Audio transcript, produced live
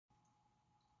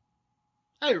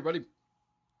Hi everybody,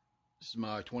 this is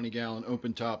my 20-gallon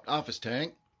open-topped office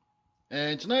tank,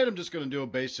 and tonight I'm just going to do a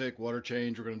basic water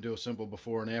change. We're going to do a simple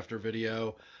before and after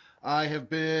video. I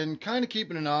have been kind of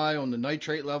keeping an eye on the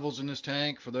nitrate levels in this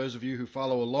tank. For those of you who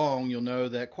follow along, you'll know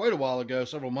that quite a while ago,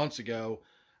 several months ago,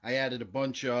 I added a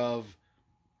bunch of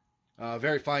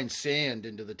very fine sand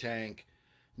into the tank.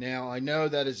 Now, I know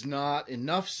that is not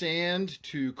enough sand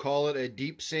to call it a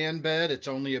deep sand bed. It's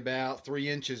only about 3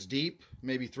 inches deep,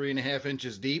 maybe 3.5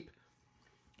 inches deep.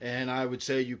 And I would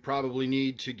say you probably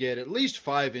need to get at least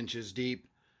 5 inches deep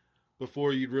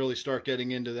before you'd really start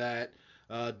getting into that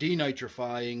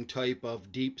denitrifying type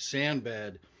of deep sand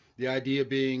bed. The idea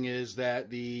being is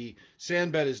that the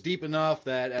sand bed is deep enough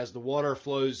that as the water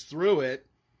flows through it,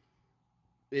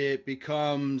 it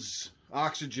becomes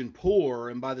oxygen poor,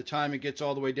 and by the time it gets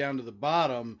all the way down to the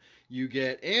bottom, you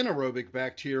get anaerobic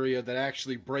bacteria that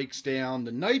actually breaks down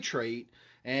the nitrate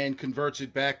and converts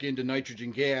it back into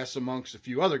nitrogen gas amongst a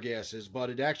few other gases. But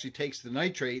it actually takes the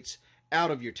nitrates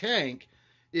out of your tank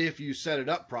if you set it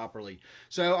up properly.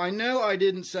 So I know I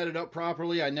didn't set it up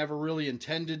properly. I never really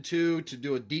intended to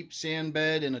do a deep sand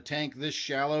bed in a tank this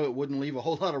shallow. It wouldn't leave a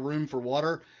whole lot of room for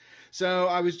water. So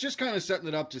I was just kind of setting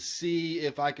it up to see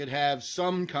if I could have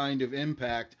some kind of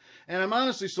impact. And I'm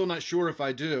honestly still not sure if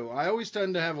I do. I always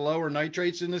tend to have lower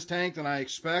nitrates in this tank than I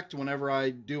expect whenever I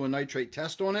do a nitrate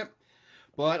test on it.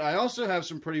 But I also have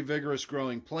some pretty vigorous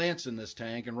growing plants in this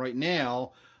tank. And right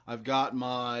now I've got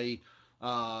my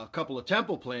couple of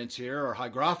temple plants here, or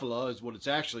hygrophila is what it's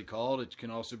actually called. It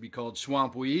can also be called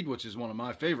swampweed, which is one of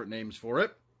my favorite names for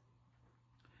it.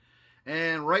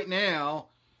 And right now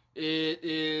it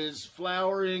is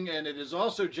flowering, and it is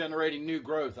also generating new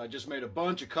growth. I just made a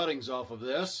bunch of cuttings off of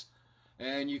this,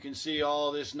 and you can see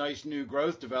all this nice new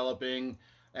growth developing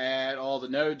at all the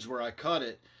nodes where I cut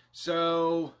it.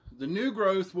 So the new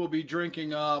growth will be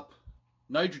drinking up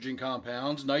nitrogen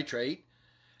compounds, nitrate,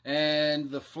 and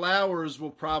the flowers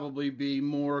will probably be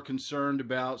more concerned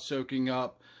about soaking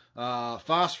up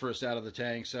phosphorus out of the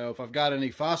tank. So if I've got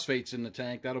any phosphates in the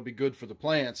tank, that'll be good for the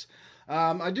plants.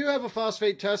 I do have a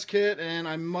phosphate test kit, and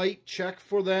I might check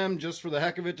for them just for the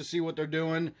heck of it to see what they're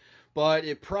doing, but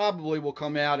it probably will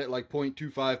come out at like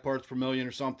 0.25 parts per million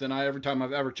or something. Every time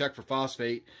I've ever checked for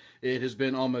phosphate, it has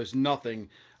been almost nothing.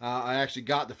 I actually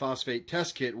got the phosphate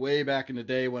test kit way back in the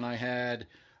day when I had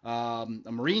a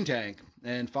marine tank,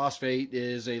 and phosphate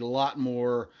is a lot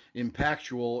more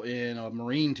impactful in a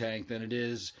marine tank than it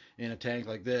is in a tank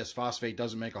like this. Phosphate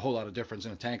doesn't make a whole lot of difference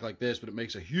in a tank like this, but it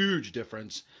makes a huge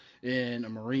difference in a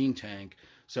marine tank.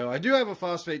 So I do have a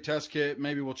phosphate test kit.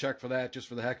 Maybe we'll check for that just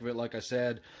for the heck of it, like I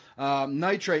said.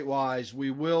 Nitrate wise,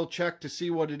 we will check to see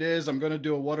what it is. I'm going to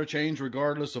do a water change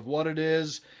regardless of what it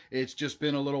is. It's just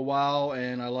been a little while,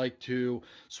 and I like to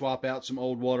swap out some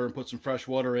old water and put some fresh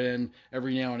water in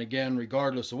every now and again,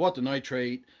 regardless of what the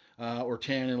nitrate or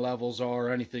tannin levels are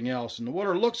or anything else. And the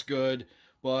water looks good,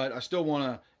 but I still want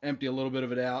to empty a little bit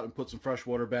of it out and put some fresh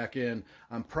water back in.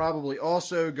 I'm probably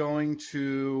also going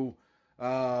to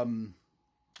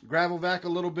gravel vac a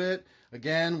little bit.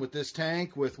 Again, with this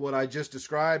tank, with what I just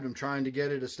described, I'm trying to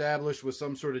get it established with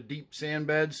some sort of deep sand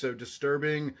bed, so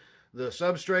disturbing the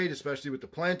substrate, especially with the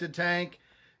planted tank,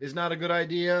 is not a good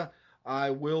idea. I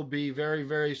will be very,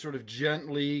 very sort of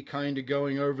gently kind of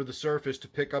going over the surface to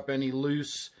pick up any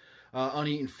loose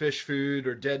uneaten fish food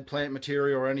or dead plant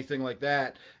material or anything like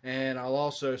that. And I'll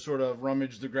also sort of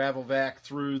rummage the gravel vac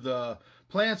through the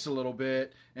plants a little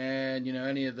bit, and you know,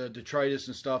 any of the detritus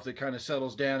and stuff that kind of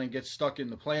settles down and gets stuck in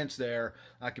the plants there,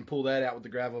 I can pull that out with the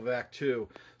gravel vac too.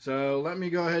 So let me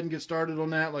go ahead and get started on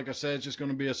that. Like I said, it's just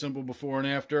going to be a simple before and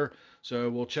after. So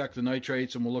we'll check the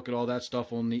nitrates and we'll look at all that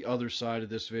stuff on the other side of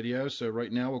this video. So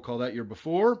right now we'll call that your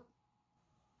before,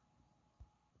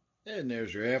 and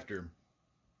there's your after.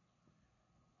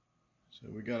 So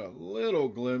we got a little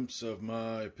glimpse of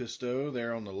my pisto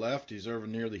there on the left. He's over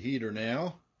near the heater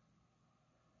now.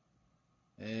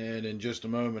 And in just a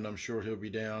moment, I'm sure he'll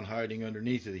be down hiding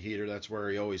underneath of the heater. That's where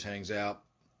he always hangs out.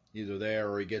 Either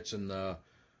there or he gets in the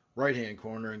right-hand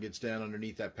corner and gets down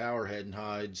underneath that power head and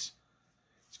hides.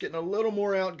 It's getting a little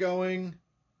more outgoing.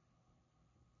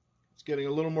 It's getting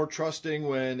a little more trusting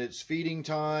when it's feeding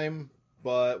time.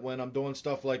 But when I'm doing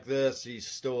stuff like this, he's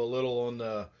still a little on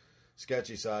the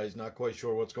sketchy side. He's not quite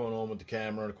sure what's going on with the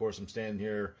camera, and of course I'm standing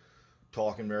here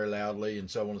talking very loudly and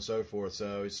so on and so forth,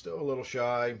 so he's still a little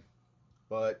shy,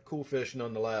 but cool fish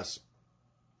nonetheless.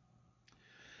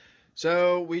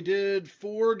 So we did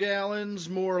 4 gallons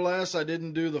more or less. I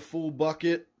didn't do the full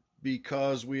bucket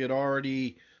because we had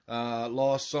already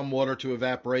lost some water to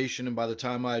evaporation, and by the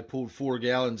time I had pulled 4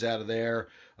 gallons out of there,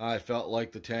 I felt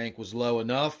like the tank was low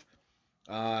enough.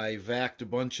 I vacuumed a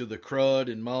bunch of the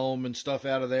crud and mulm and stuff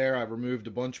out of there. I removed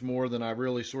a bunch more than I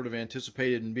really sort of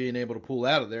anticipated in being able to pull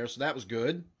out of there, so that was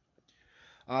good.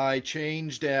 I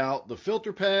changed out the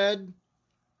filter pad.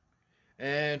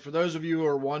 And for those of you who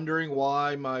are wondering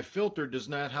why my filter does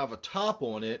not have a top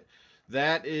on it,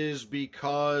 that is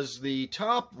because the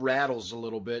top rattles a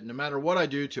little bit. No matter what I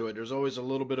do to it, there's always a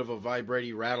little bit of a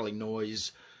vibrating, rattling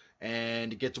noise,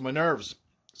 and it gets on my nerves.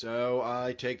 So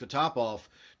I take the top off.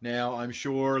 Now, I'm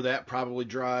sure that probably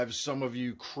drives some of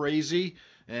you crazy,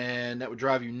 and that would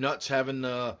drive you nuts having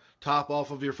the top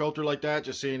off of your filter like that,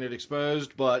 just seeing it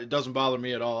exposed, but it doesn't bother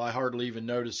me at all. I hardly even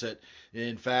notice it.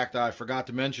 In fact, I forgot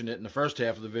to mention it in the first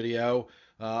half of the video.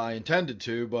 I intended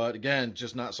to, but again,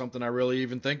 just not something I really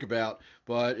even think about.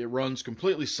 But it runs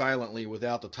completely silently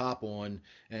without the top on,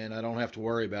 and I don't have to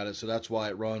worry about it, so that's why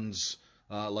it runs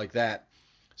like that.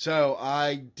 So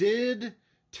I did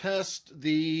test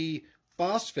the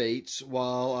phosphates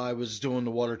while I was doing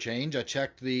the water change. I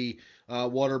checked the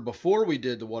water before we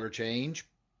did the water change,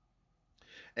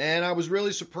 and I was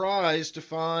really surprised to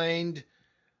find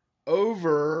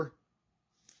over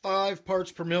 5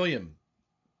 parts per million.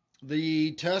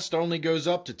 The test only goes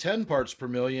up to 10 parts per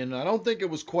million. I don't think it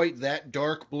was quite that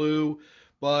dark blue,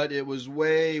 but it was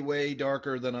way, way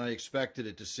darker than I expected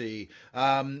it to see.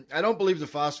 I don't believe the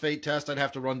phosphate test. I'd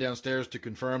have to run downstairs to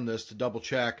confirm this, to double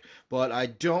check, but I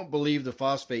don't believe the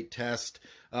phosphate test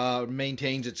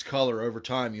maintains its color over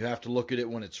time. You have to look at it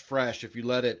when it's fresh. If you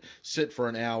let it sit for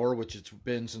an hour, which it's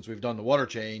been since we've done the water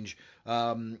change,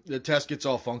 the test gets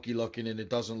all funky looking and it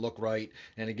doesn't look right.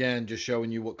 And again, just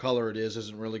showing you what color it is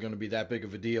isn't really going to be that big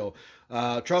of a deal.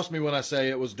 Trust me when I say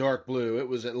it was dark blue. It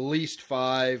was at least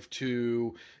 5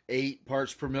 to 8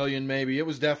 parts per million, maybe. It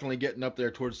was definitely getting up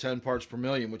there towards 10 parts per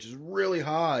million, which is really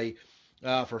high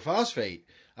for phosphate.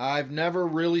 I've never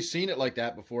really seen it like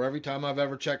that before. Every time I've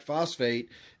ever checked phosphate,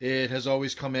 it has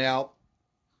always come out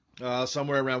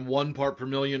somewhere around 1 part per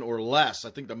million or less. I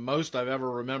think the most I've ever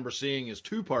remember seeing is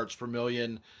 2 parts per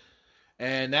million,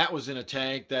 and that was in a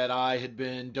tank that I had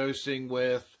been dosing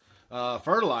with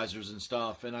fertilizers and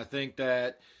stuff, and I think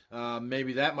that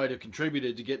maybe that might have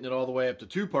contributed to getting it all the way up to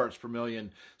 2 parts per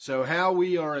million. So how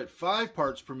we are at 5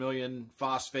 parts per million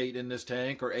phosphate in this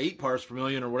tank, or 8 parts per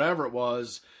million, or whatever it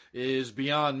was, is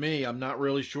beyond me. I'm not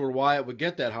really sure why it would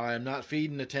get that high. I'm not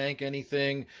feeding the tank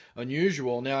anything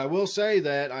unusual. Now, I will say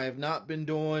that I have not been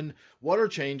doing water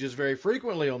changes very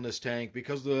frequently on this tank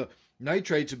because the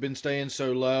nitrates have been staying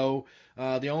so low.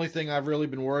 The only thing I've really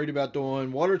been worried about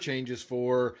doing water changes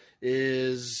for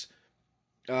is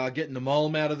getting the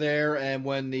mulm out of there, and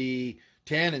when the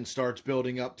tannin starts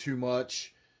building up too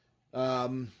much,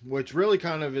 which really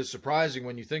kind of is surprising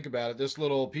when you think about it. This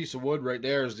little piece of wood right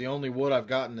there is the only wood I've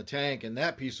got in the tank, and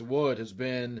that piece of wood has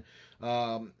been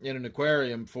in an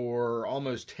aquarium for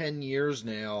almost 10 years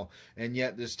now, and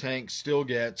yet this tank still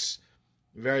gets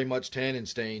very much tannin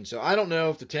stain. So I don't know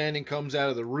if the tannin comes out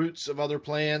of the roots of other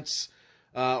plants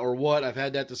or what. I've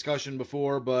had that discussion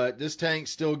before, but this tank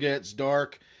still gets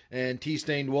dark and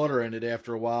tea-stained water in it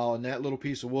after a while, and that little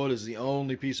piece of wood is the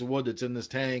only piece of wood that's in this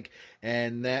tank,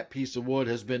 and that piece of wood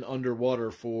has been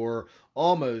underwater for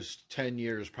almost 10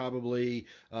 years, probably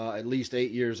at least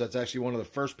 8 years. That's actually one of the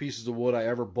first pieces of wood I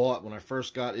ever bought when I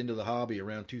first got into the hobby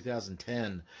around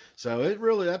 2010. So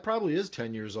that probably is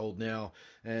 10 years old now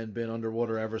and been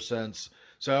underwater ever since.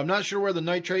 So I'm not sure where the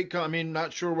nitrate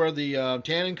not sure where the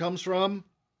tannin comes from,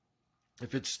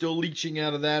 if it's still leaching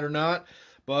out of that or not.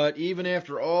 But even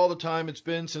after all the time it's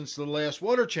been since the last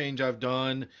water change I've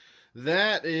done,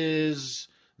 that is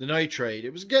the nitrate.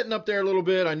 It was getting up there a little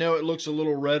bit. I know it looks a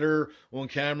little redder on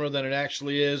camera than it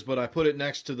actually is, but I put it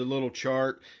next to the little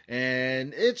chart,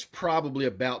 and it's probably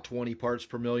about 20 parts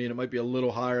per million. It might be a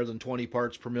little higher than 20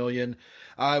 parts per million.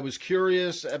 I was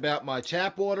curious about my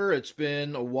tap water. It's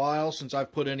been a while since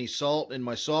I've put any salt in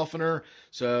my softener,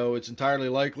 so it's entirely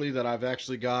likely that I've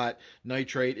actually got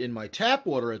nitrate in my tap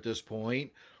water at this point,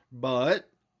 but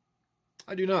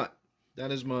I do not. That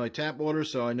is my tap water,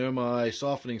 so I know my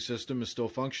softening system is still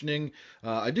functioning.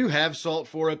 I do have salt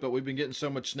for it, but we've been getting so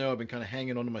much snow, I've been kind of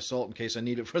hanging onto my salt in case I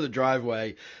need it for the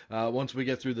driveway. Once we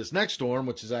get through this next storm,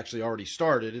 which has actually already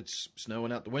started, it's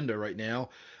snowing out the window right now,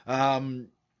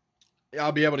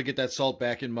 I'll be able to get that salt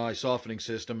back in my softening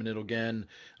system, and it'll again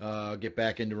get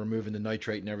back into removing the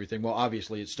nitrate and everything. Well,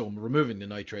 obviously, it's still removing the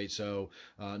nitrate, so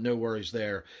no worries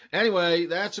there. Anyway,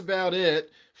 that's about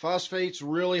it. Phosphate's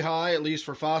really high, at least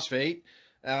for phosphate.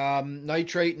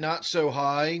 Nitrate, not so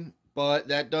high, but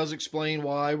that does explain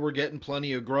why we're getting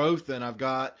plenty of growth. And I've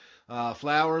got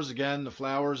flowers. Again, the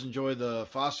flowers enjoy the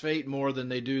phosphate more than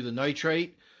they do the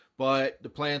nitrate. but the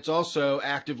plant's also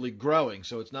actively growing.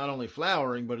 So it's not only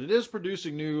flowering, but it is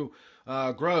producing new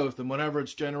growth, and whenever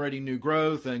it's generating new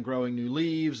growth and growing new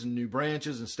leaves and new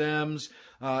branches and stems,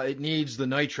 it needs the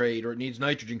nitrate, or it needs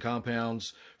nitrogen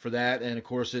compounds for that, and of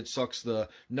course it sucks the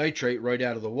nitrate right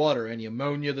out of the water. Any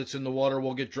ammonia that's in the water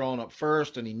will get drawn up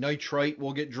first, any nitrite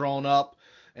will get drawn up,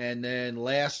 and then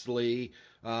lastly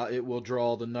it will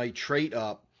draw the nitrate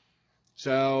up.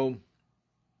 So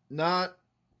not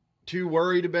too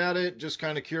worried about it, just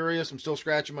kind of curious. I'm still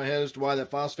scratching my head as to why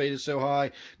that phosphate is so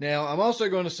high. Now, I'm also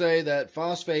going to say that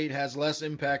phosphate has less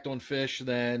impact on fish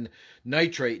than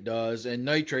nitrate does, and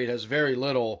nitrate has very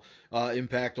little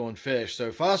impact on fish.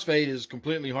 So phosphate is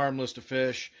completely harmless to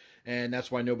fish, and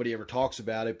that's why nobody ever talks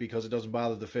about it, because it doesn't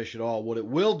bother the fish at all. What it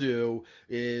will do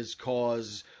is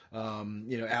cause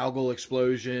algal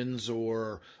explosions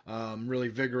or really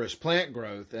vigorous plant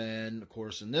growth, and of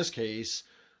course in this case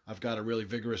I've got a really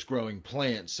vigorous growing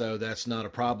plant, so that's not a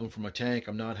problem for my tank.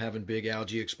 I'm not having big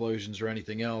algae explosions or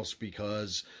anything else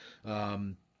because,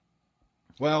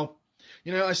 well,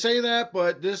 I say that,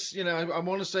 but this, I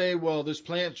want to say, well, this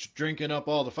plant's drinking up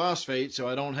all the phosphate, so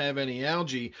I don't have any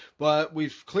algae, but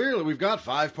we've got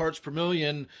 5 parts per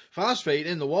million phosphate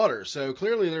in the water, so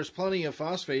clearly there's plenty of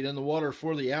phosphate in the water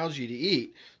for the algae to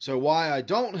eat. So why I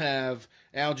don't have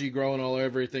algae growing all over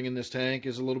everything in this tank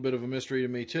is a little bit of a mystery to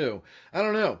me too. I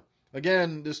don't know.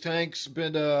 Again, this tank's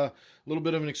been a little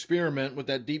bit of an experiment with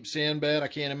that deep sand bed. I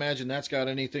can't imagine that's got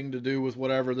anything to do with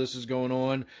whatever this is going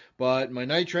on. But my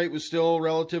nitrate was still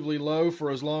relatively low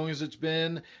for as long as it's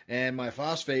been, and my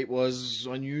phosphate was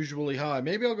unusually high.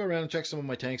 Maybe I'll go around and check some of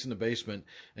my tanks in the basement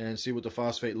and see what the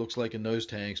phosphate looks like in those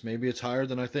tanks. Maybe it's higher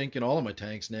than I think in all of my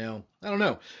tanks now. I don't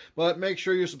know. But make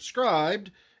sure you're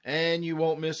subscribed, and you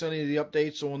won't miss any of the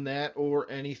updates on that or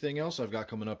anything else I've got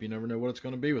coming up. You never know what it's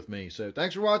going to be with me. So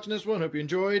thanks for watching this one. Hope you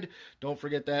enjoyed. Don't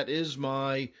forget that is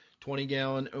my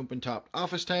 20-gallon open-topped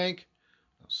office tank.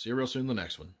 I'll see you real soon in the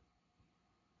next one.